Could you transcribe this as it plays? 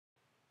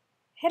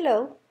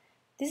Hello,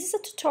 this is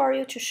a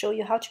tutorial to show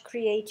you how to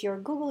create your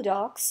Google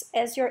Docs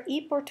as your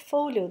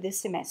ePortfolio this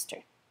semester.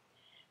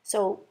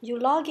 So you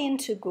log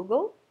into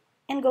Google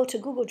and go to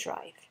Google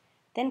Drive.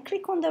 Then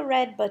click on the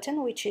red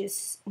button which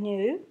is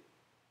New,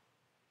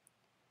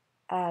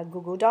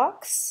 Google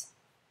Docs.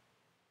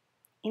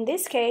 In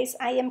this case,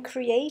 I am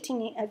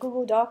creating a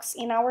Google Docs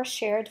in our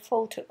shared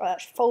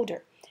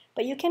folder,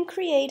 but you can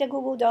create a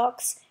Google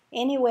Docs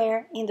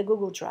anywhere in the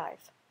Google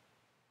Drive.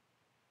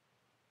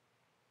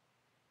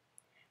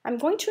 I'm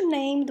going to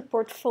name the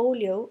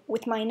portfolio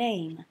with my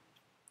name.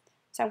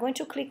 So I'm going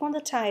to click on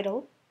the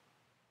title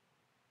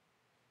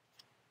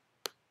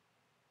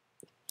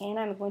and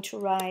I'm going to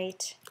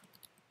write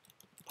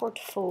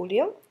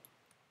portfolio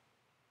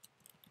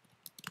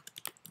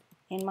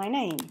and my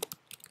name.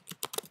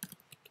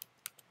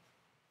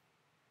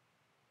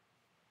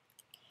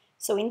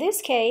 So in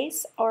this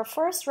case, our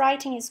first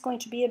writing is going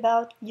to be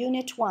about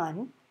Unit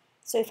 1.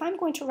 So if I'm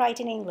going to write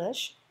in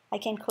English, I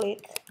can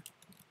click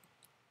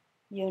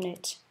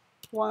Unit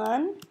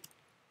 1.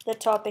 The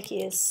topic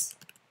is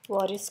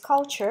what is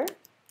culture?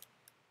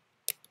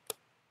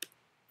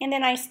 And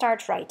then I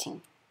start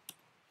writing.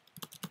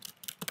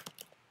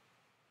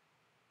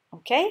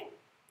 Okay?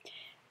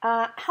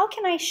 How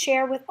can I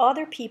share with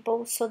other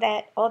people so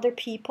that other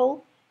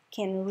people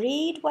can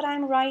read what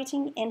I'm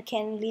writing and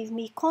can leave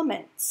me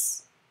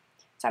comments?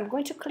 So I'm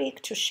going to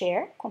click to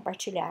share,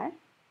 compartilhar.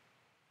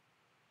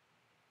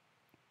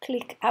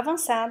 Clique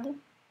avançado.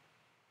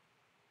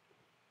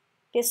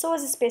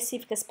 Pessoas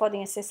específicas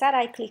podem acessar,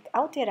 I click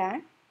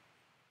alterar.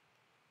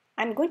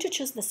 I'm going to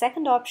choose the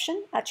second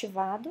option,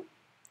 ativado.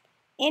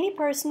 Any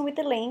person with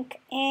the link,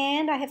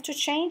 and I have to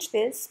change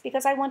this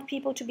because I want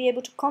people to be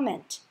able to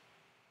comment.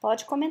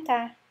 Pode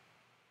comentar.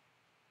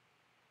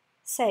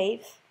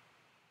 Save.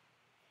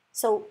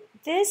 So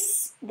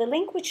the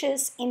link which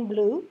is in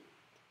blue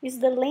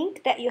is the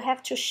link that you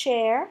have to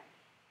share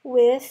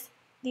with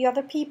the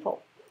other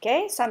people.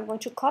 Okay, so I'm going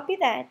to copy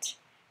that.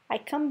 I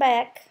come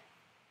back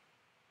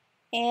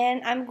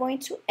and I'm going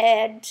to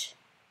add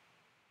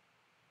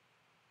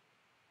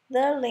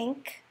the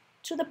link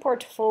to the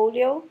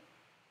portfolio,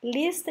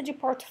 lista de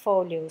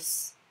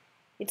portfólios.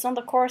 It's on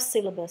the course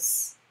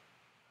syllabus.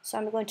 So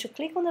I'm going to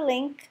click on the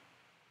link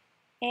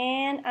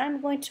and I'm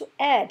going to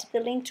add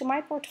the link to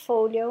my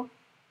portfolio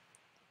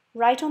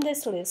right on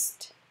this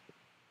list.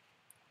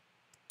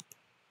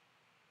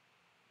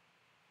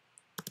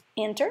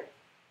 Enter.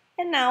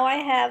 And now I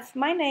have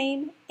my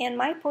name and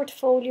my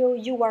portfolio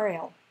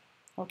URL.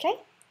 Okay?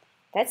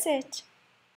 That's it.